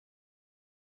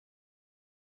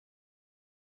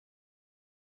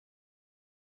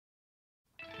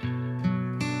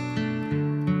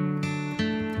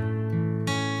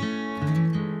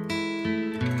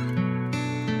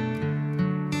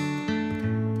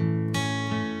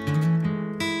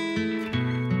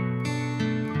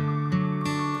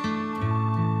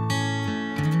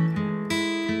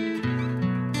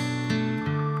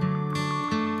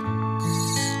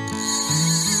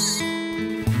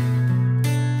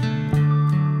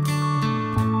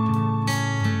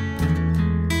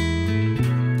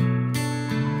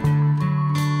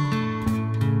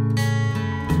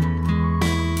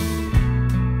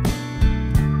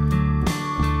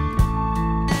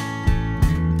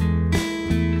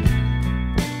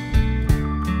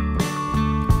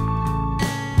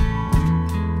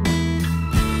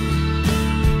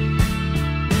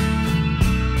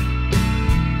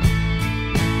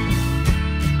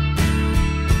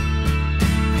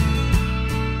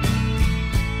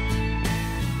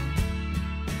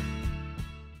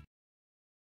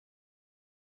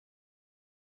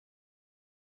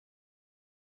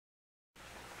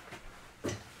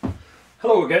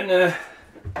Hello again,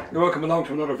 you're welcome along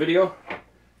to another video.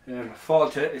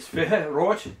 Flytying is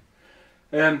roach.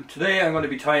 Today I'm going to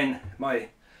be tying my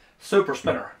super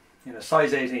spinner in a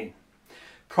size 18.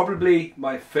 Probably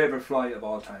my favourite fly of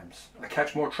all times. I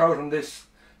catch more trout on this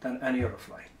than any other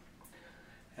fly.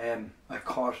 I've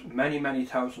caught many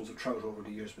thousands of trout over the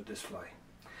years with this fly.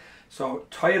 So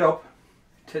tie it up.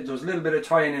 There's a little bit of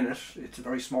tying in it. It's a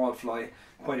very small fly,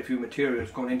 quite a few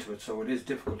materials going into it, so it is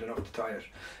difficult enough to tie it,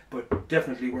 but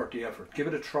definitely worth the effort. Give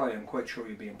it a try, I'm quite sure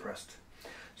you'll be impressed.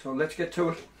 So let's get to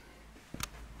it.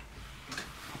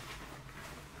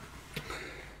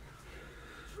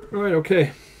 Right,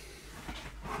 okay.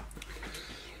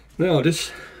 Now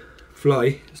this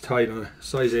fly is tied on a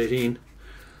size 18.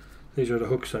 These are the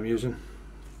hooks I'm using.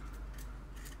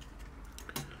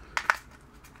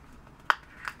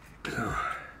 So,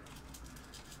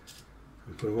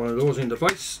 put one of those in the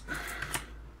vise.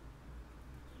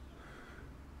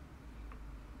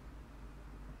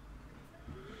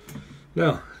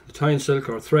 Now the tying silk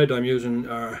or thread I'm using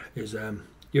is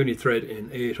uni thread in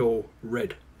 8/0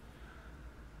 red.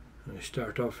 And I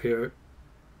start off here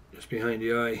just behind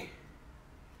the eye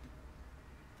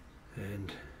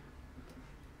and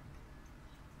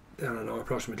down and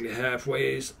approximately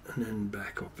halfways and then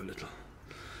back up a little.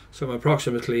 So I'm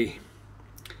approximately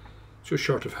just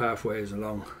short of halfways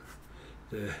along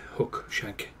the hook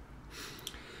shank.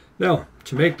 Now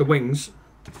to make the wings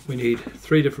we need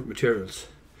 3 different materials: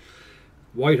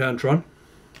 white antron,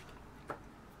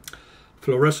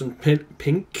 fluorescent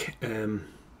pink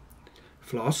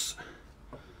floss,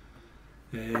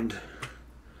 and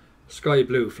sky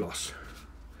blue floss.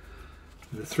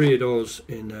 And the 3 of those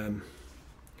in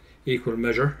equal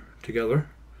measure together,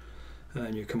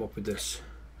 and you come up with this,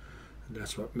 and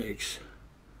that's what makes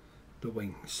the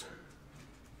wings.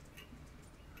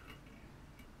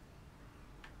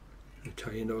 You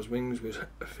tie in those wings with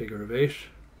a figure of 8.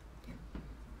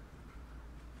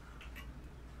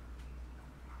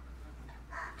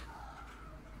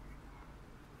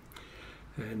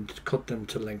 And cut them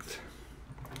to length.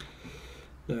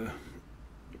 Now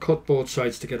cut both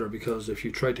sides together, because if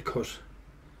you try to cut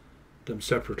them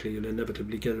separately you'll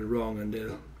inevitably get it wrong and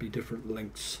they'll be different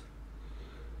lengths.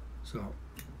 So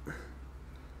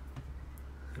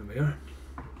there we are.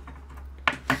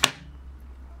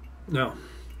 Now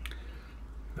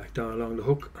back down along the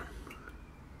hook,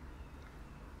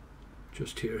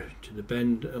 just here to the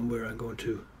bend, and where I'm going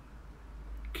to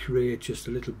create just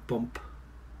a little bump,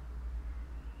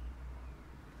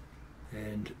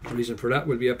 and the reason for that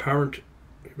will be apparent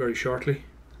very shortly.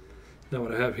 Now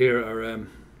what I have here are I'm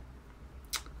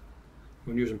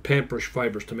using paintbrush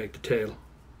fibres to make the tail,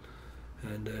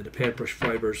 and the paintbrush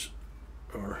fibres,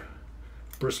 or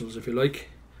bristles if you like,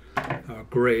 are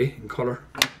grey in colour.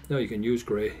 Now you can use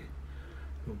grey,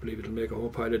 I don't believe it'll make a whole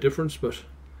pile of difference, but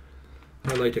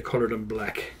I like to colour them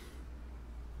black.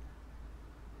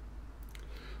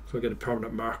 So I get a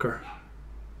permanent marker,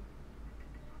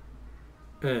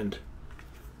 and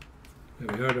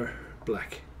there we are, they're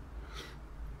black.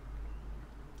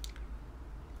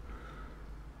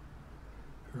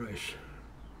 Right,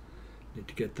 need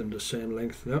to get them the same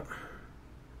length now.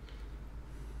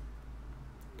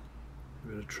 A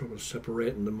bit of trouble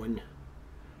separating them when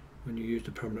you use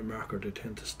the permanent marker, they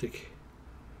tend to stick.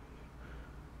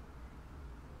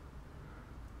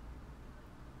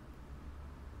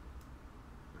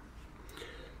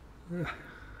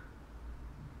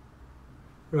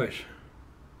 Right,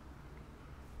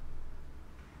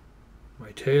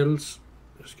 my tails,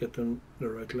 just get them the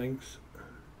right length.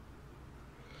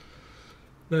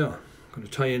 Now I'm going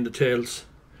to tie in the tails,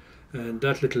 and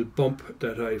that little bump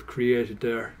that I've created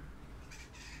there,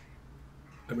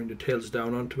 I bring the tails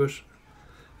down onto it,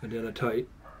 and then I tie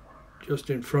just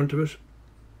in front of it,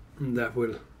 and that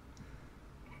will,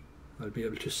 I'll be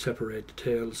able to separate the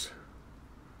tails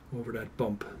over that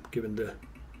bump, given that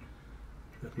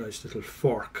nice little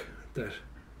fork that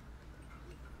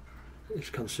is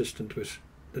consistent with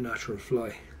the natural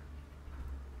fly.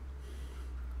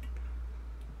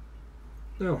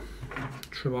 Now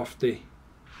trim off the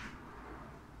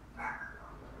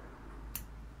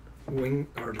wing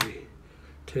or the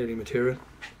tailing material.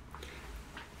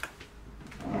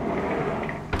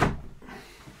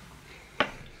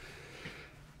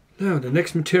 Now the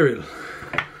next material,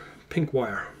 pink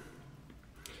wire.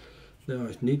 Now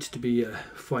it needs to be a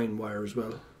fine wire as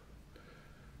well.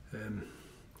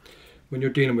 When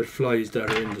you're dealing with flies that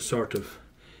are in the sort of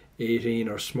 18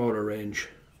 or smaller range,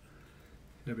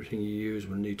 everything you use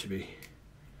will need to be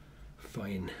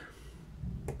fine.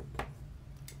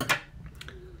 So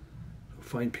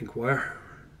fine pink wire.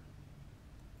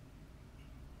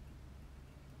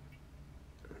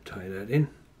 tie that in.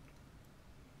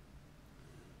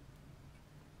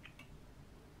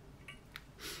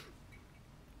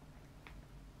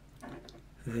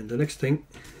 And the next thing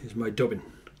is my dubbing.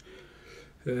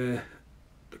 The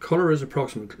colour is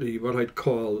approximately what I'd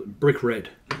call brick red,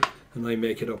 and I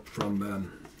make it up from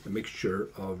a mixture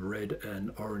of red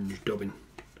and orange dubbing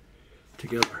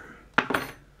together.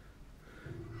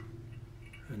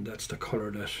 And that's the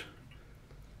colour that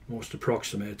most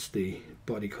approximates the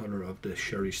body colour of the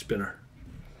Sherry spinner.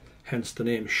 Hence the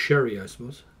name Sherry, I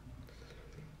suppose.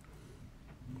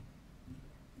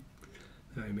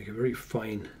 Now you make a very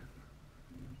fine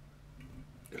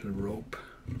little rope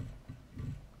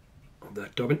of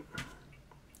that dubbing.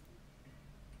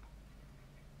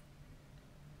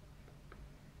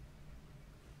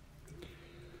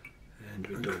 And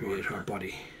we create our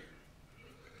body.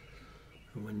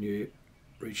 And when you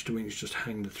reach the wings, just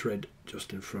hang the thread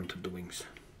just in front of the wings.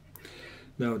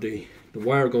 Now the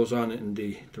wire goes on in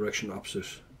the direction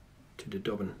opposite to the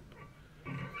dubbing.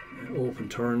 Open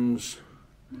turns,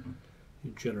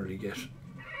 you generally get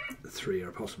 3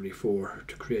 or possibly 4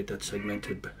 to create that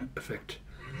segmented effect,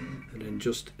 and then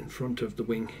just in front of the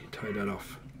wing tie that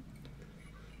off.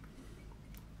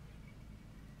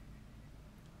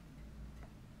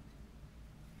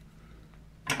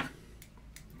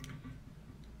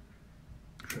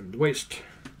 Trim the waist.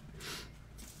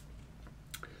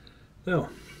 Now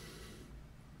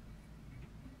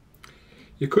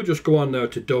you could just go on now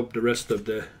to dub the rest of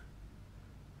the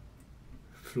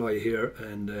fly here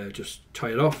and just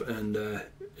tie it off, and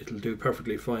it'll do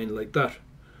perfectly fine like that,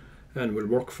 and will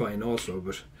work fine also.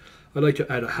 But I like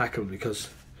to add a hackle because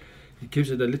it gives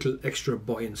it a little extra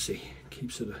buoyancy,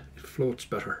 keeps it floats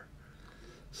better.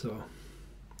 So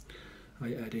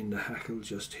I add in the hackle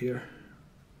just here,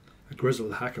 a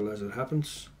grizzled hackle as it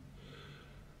happens.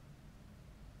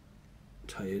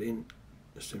 Tie it in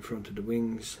just in front of the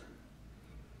wings,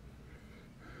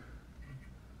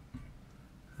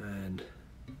 and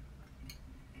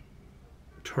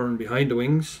turn behind the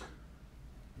wings,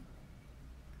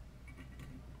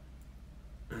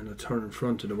 and a turn in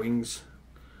front of the wings,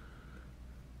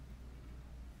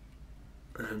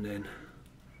 and then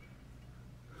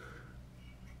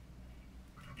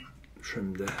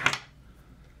trim the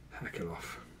hackle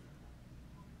off.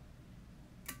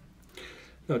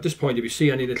 Now at this point, if you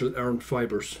see any little errant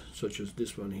fibres, such as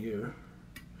this one here,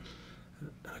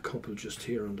 and a couple just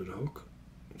here under the hook,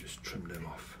 just trim them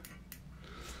off.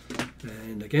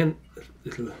 And again,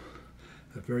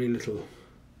 a very little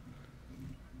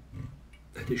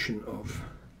addition of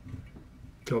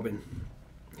dubbing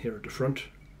here at the front.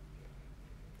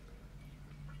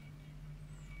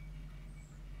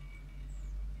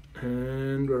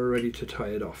 And we're ready to tie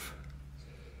it off.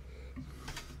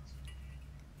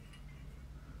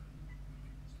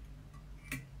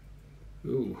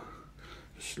 Ooh,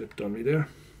 slipped on me there.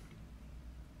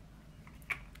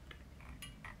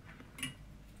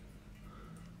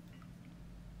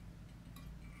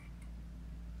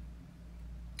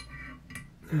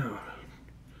 Now,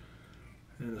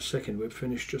 and a second whip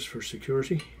finish just for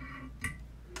security.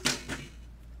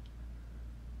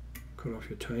 Cut off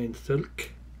your tying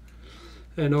silk.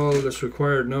 And all that's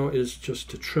required now is just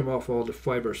to trim off all the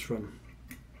fibres from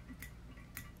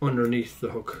underneath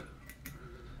the hook.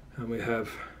 And we have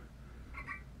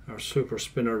our super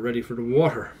spinner ready for the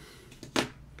water.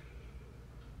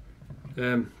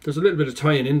 There's a little bit of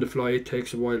tying in the fly. It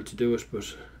takes a while to do it,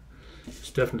 but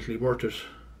it's definitely worth it.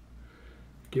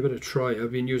 Give it a try.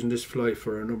 I've been using this fly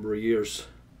for a number of years,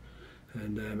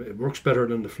 and it works better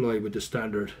than the fly with the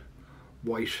standard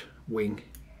white wing.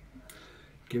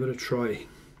 Give it a try.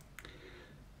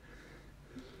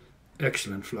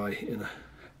 Excellent fly in a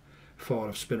fall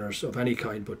of spinners of any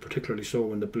kind, but particularly so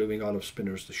when the blue wing olive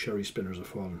spinners, the Sherry spinners, are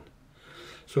falling.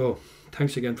 So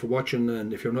thanks again for watching,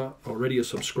 and if you're not already a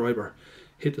subscriber,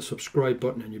 hit the subscribe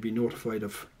button and you'll be notified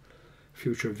of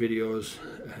future videos.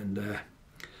 And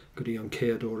good day on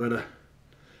Dorada.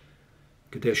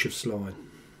 Good day, Shiv Sloan.